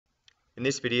In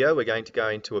this video, we're going to go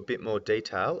into a bit more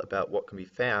detail about what can be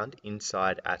found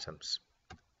inside atoms.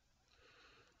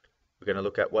 We're going to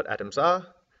look at what atoms are,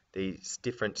 the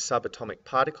different subatomic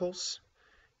particles,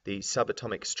 the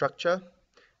subatomic structure,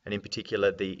 and in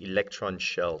particular the electron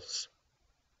shells.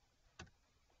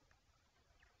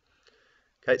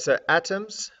 Okay, so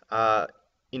atoms are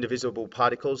indivisible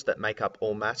particles that make up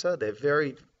all matter. They're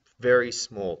very, very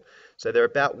small. So they're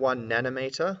about 1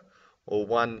 nanometer or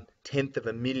 1/10 of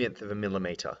a millionth of a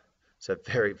millimeter. So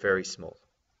very, very small.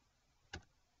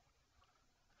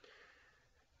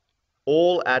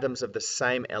 All atoms of the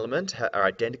same element are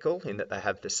identical in that they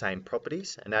have the same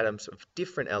properties, and atoms of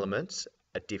different elements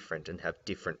are different and have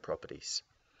different properties.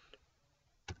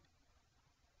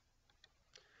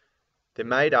 They're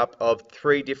made up of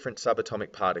 3 different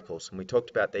subatomic particles, and we talked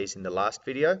about these in the last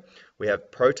video. We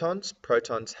have protons.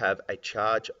 Protons have a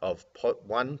charge of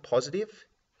 1 positive.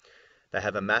 They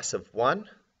have a mass of 1,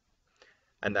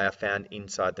 and they are found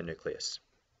inside the nucleus.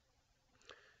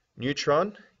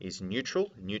 Neutron is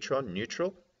neutral,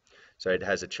 neutral. So it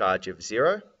has a charge of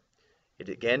 0. It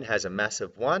again has a mass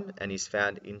of 1 and is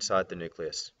found inside the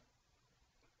nucleus.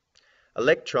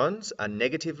 Electrons are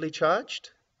negatively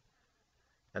charged,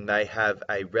 and they have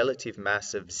a relative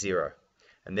mass of 0,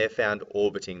 and they're found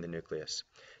orbiting the nucleus.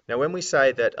 Now, when we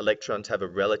say that electrons have a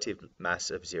relative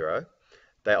mass of 0,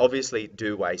 they obviously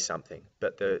do weigh something,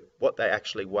 but what they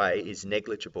actually weigh is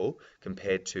negligible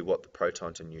compared to what the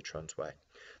protons and neutrons weigh.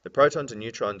 The protons and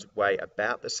neutrons weigh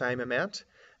about the same amount,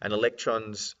 and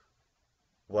electrons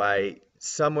weigh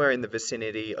somewhere in the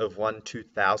vicinity of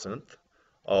 1/2000th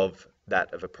of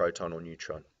that of a proton or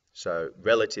neutron. So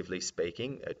relatively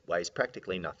speaking, it weighs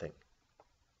practically nothing.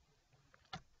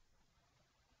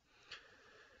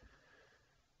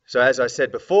 So as I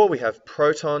said before, we have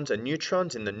protons and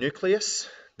neutrons in the nucleus,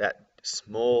 that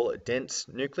small, dense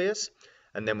nucleus,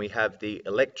 and then we have the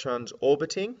electrons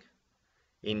orbiting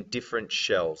in different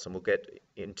shells, and we'll get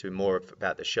into more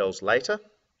about the shells later.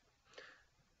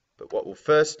 But what we'll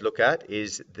first look at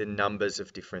is the numbers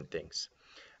of different things.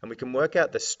 And we can work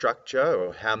out the structure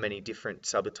or how many different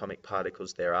subatomic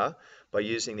particles there are by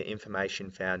using the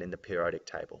information found in the periodic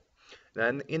table. Now,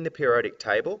 in the periodic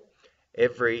table,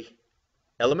 every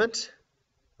element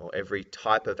or every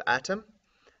type of atom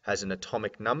has an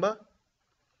atomic number,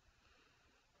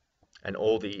 and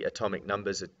all the atomic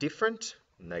numbers are different,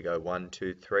 and they go 1,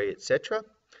 2, 3, etc.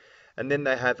 And then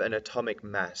they have an atomic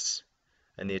mass,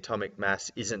 and the atomic mass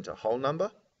isn't a whole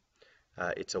number,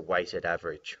 it's a weighted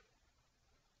average.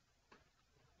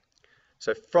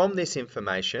 So from this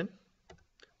information,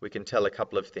 we can tell a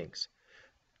couple of things.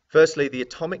 Firstly, the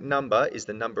atomic number is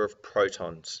the number of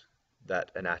protons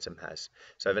that an atom has.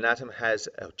 So if an atom has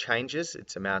changes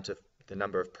its amount of the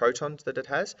number of protons that it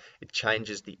has, it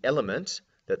changes the element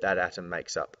that that atom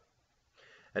makes up.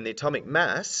 And the atomic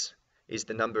mass is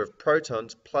the number of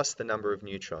protons plus the number of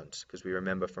neutrons, because we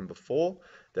remember from before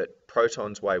that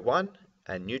protons weigh 1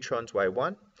 and neutrons weigh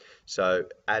 1. So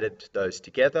added those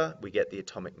together, we get the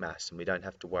atomic mass, and we don't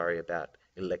have to worry about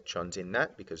electrons in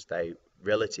that because they,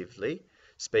 relatively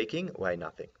speaking, weigh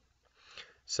nothing.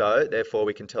 So therefore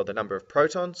we can tell the number of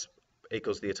protons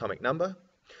equals the atomic number.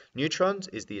 Neutrons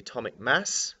is the atomic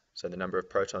mass, so the number of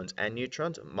protons and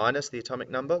neutrons, minus the atomic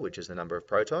number, which is the number of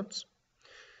protons,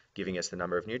 giving us the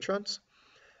number of neutrons.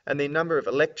 And the number of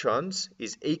electrons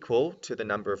is equal to the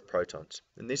number of protons.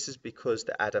 And this is because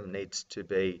the atom needs to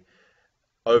be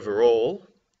overall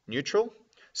neutral.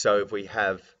 So if we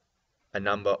have a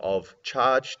number of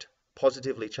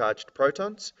positively charged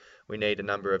protons, we need a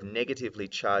number of negatively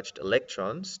charged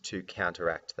electrons to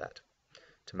counteract that,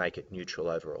 to make it neutral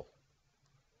overall.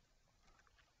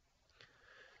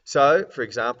 So, for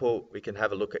example, we can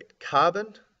have a look at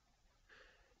carbon.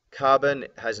 Carbon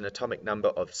has an atomic number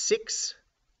of 6,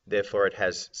 therefore it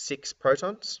has 6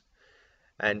 protons,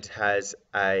 and has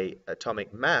an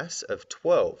atomic mass of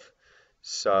 12.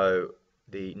 So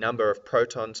the number of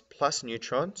protons plus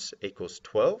neutrons equals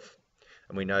 12,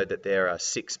 and we know that there are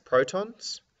 6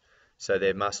 protons, so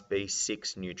there must be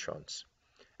 6 neutrons.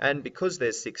 And because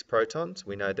there's 6 protons,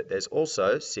 we know that there's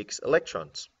also 6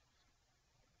 electrons.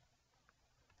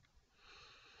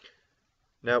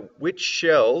 Now, which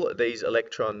shell these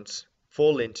electrons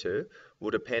fall into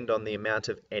will depend on the amount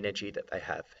of energy that they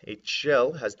have. Each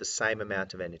shell has the same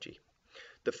amount of energy.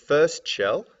 The first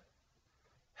shell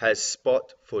has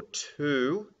spot for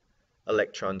 2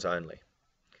 electrons only.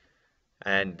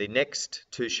 And the next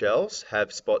 2 shells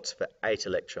have spots for 8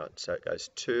 electrons. So it goes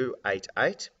 2, 8,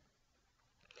 8.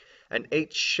 And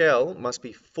each shell must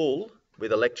be full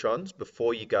with electrons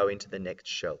before you go into the next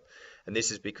shell. And this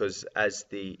is because as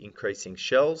the increasing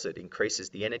shells, it increases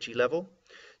the energy level.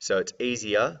 So it's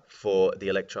easier for the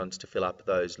electrons to fill up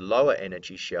those lower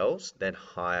energy shells than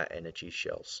higher energy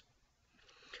shells.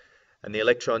 And the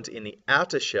electrons in the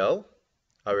outer shell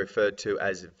are referred to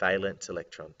as valence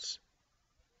electrons.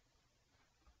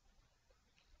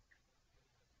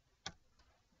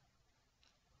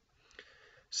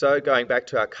 So going back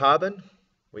to our carbon,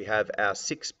 we have our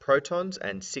 6 protons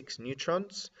and 6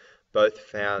 neutrons, both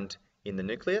found in the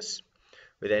nucleus.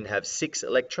 We then have 6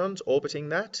 electrons orbiting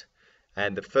that,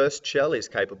 and the first shell is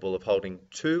capable of holding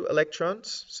 2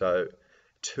 electrons, so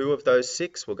 2 of those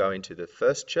 6 will go into the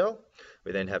first shell.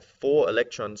 We then have 4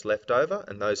 electrons left over,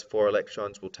 and those 4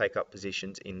 electrons will take up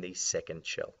positions in the second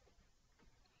shell.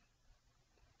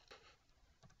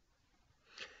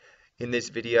 In this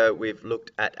video, we've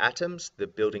looked at atoms, the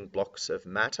building blocks of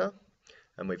matter,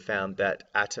 and we've found that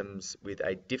atoms with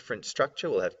a different structure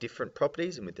will have different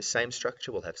properties, and with the same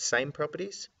structure will have same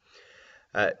properties.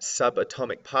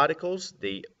 Subatomic particles,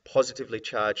 the positively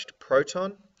charged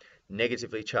proton,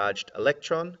 negatively charged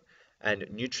electron, and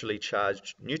neutrally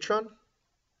charged neutron.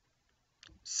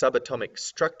 Subatomic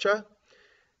structure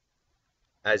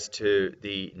as to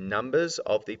the numbers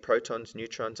of the protons,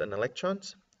 neutrons, and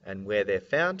electrons and where they're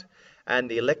found, and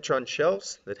the electron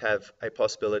shells that have a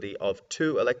possibility of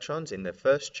 2 electrons in the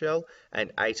first shell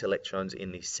and 8 electrons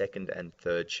in the second and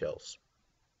third shells.